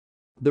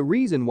The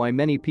reason why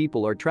many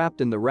people are trapped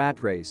in the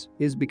rat race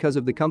is because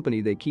of the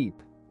company they keep.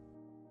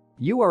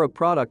 You are a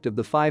product of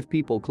the 5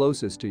 people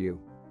closest to you.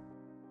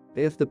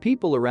 If the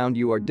people around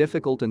you are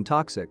difficult and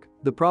toxic,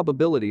 the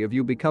probability of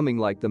you becoming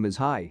like them is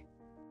high.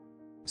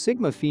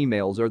 Sigma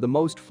females are the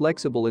most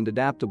flexible and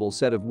adaptable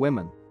set of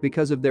women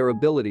because of their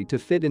ability to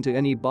fit into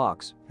any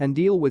box and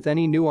deal with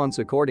any nuance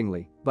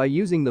accordingly by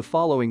using the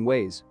following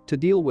ways to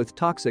deal with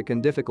toxic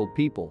and difficult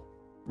people.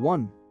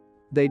 1.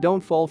 They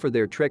don't fall for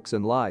their tricks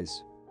and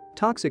lies.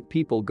 Toxic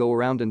people go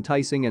around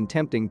enticing and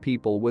tempting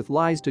people with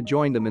lies to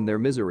join them in their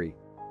misery.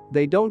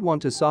 They don't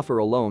want to suffer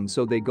alone,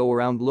 so they go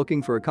around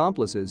looking for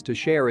accomplices to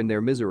share in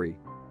their misery.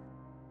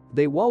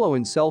 They wallow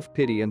in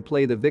self-pity and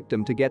play the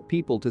victim to get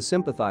people to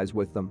sympathize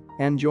with them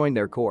and join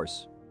their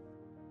course.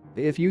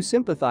 If you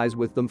sympathize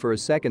with them for a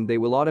second, they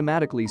will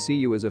automatically see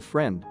you as a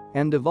friend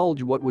and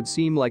divulge what would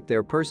seem like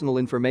their personal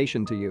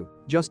information to you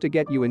just to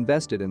get you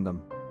invested in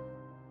them.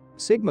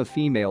 Sigma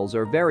females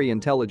are very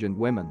intelligent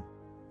women.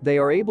 They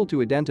are able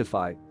to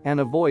identify and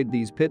avoid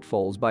these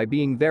pitfalls by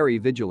being very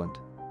vigilant.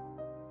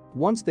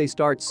 Once they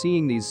start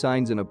seeing these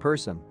signs in a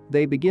person,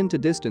 they begin to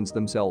distance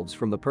themselves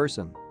from the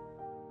person.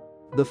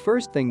 The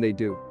first thing they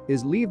do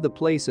is leave the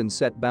place and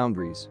set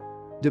boundaries.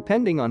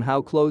 Depending on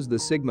how close the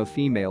Sigma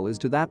female is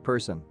to that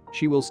person,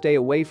 she will stay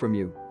away from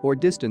you or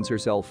distance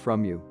herself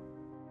from you.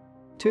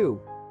 2.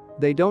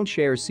 They don't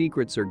share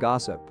secrets or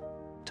gossip.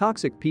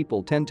 Toxic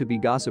people tend to be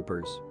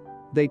gossipers.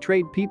 They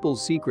trade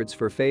people's secrets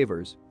for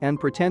favors and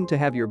pretend to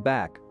have your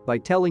back by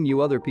telling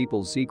you other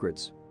people's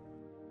secrets.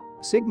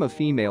 Sigma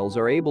females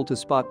are able to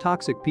spot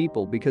toxic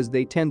people because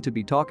they tend to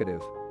be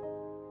talkative.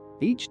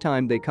 Each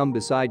time they come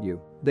beside you,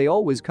 they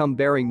always come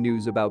bearing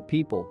news about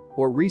people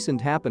or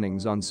recent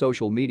happenings on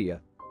social media.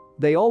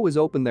 They always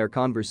open their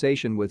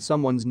conversation with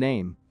someone's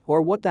name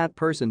or what that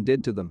person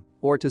did to them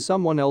or to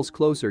someone else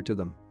closer to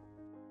them.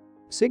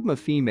 Sigma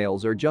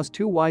females are just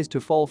too wise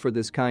to fall for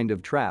this kind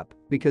of trap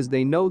because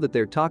they know that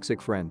their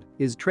toxic friend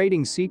is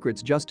trading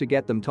secrets just to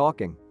get them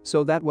talking,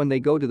 so that when they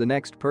go to the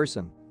next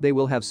person, they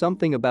will have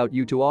something about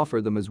you to offer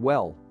them as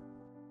well.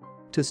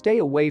 To stay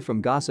away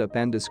from gossip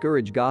and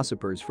discourage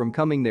gossipers from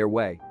coming their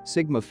way,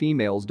 Sigma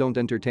females don't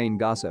entertain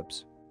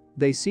gossips.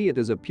 They see it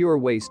as a pure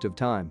waste of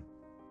time.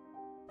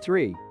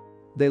 3.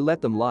 They let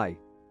them lie.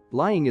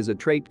 Lying is a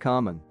trait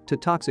common to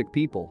toxic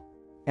people.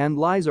 And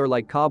lies are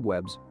like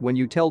cobwebs, when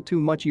you tell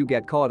too much you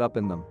get caught up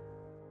in them.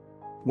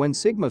 When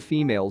Sigma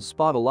females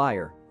spot a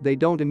liar, they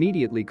don't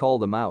immediately call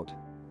them out.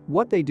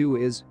 What they do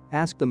is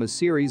ask them a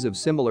series of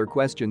similar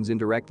questions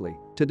indirectly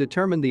to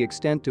determine the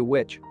extent to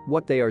which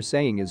what they are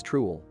saying is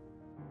true.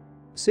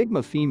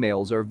 Sigma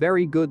females are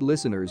very good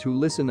listeners who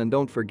listen and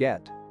don't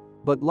forget.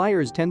 But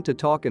liars tend to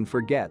talk and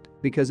forget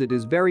because it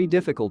is very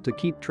difficult to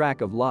keep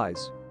track of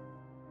lies.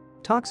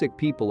 Toxic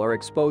people are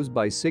exposed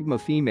by Sigma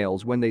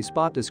females when they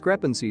spot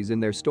discrepancies in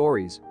their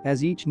stories,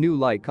 as each new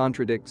lie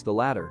contradicts the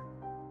latter.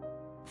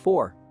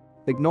 4.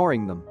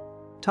 Ignoring them.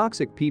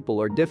 Toxic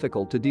people are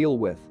difficult to deal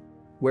with.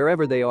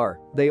 Wherever they are,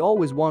 they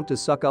always want to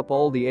suck up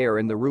all the air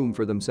in the room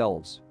for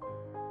themselves.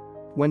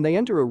 When they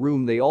enter a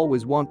room, they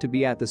always want to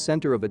be at the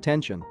center of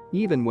attention,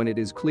 even when it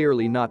is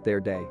clearly not their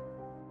day.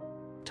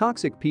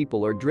 Toxic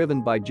people are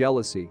driven by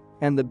jealousy,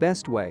 and the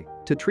best way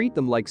to treat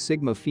them like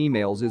Sigma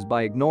females is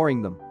by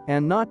ignoring them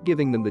and not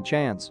giving them the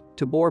chance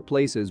to bore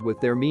places with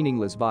their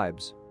meaningless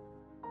vibes.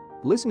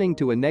 Listening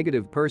to a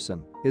negative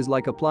person is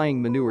like applying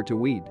manure to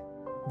weed.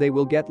 They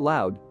will get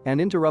loud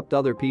and interrupt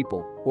other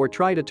people or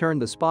try to turn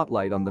the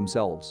spotlight on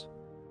themselves.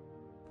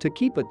 To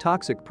keep a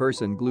toxic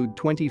person glued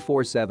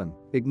 24/7,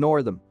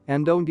 ignore them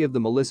and don't give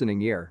them a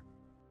listening ear.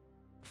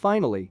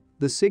 Finally,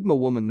 the Sigma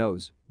woman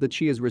knows that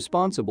she is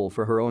responsible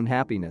for her own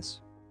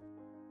happiness.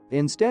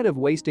 Instead of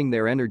wasting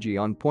their energy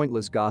on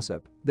pointless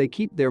gossip, they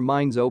keep their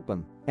minds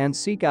open and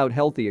seek out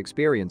healthy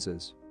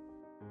experiences.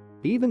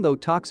 Even though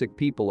toxic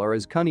people are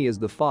as cunning as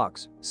the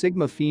fox,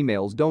 Sigma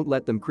females don't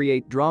let them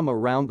create drama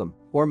around them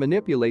or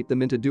manipulate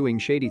them into doing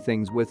shady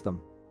things with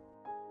them.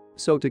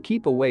 So to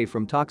keep away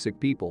from toxic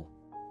people,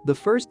 the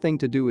first thing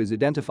to do is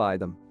identify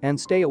them and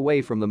stay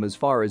away from them as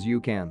far as you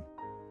can.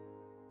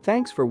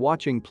 Thanks for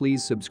watching.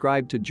 Please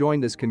subscribe to join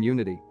this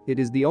community. It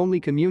is the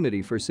only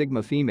community for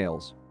Sigma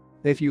females.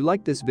 If you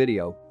like this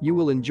video, you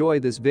will enjoy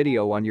this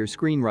video on your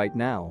screen right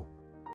now.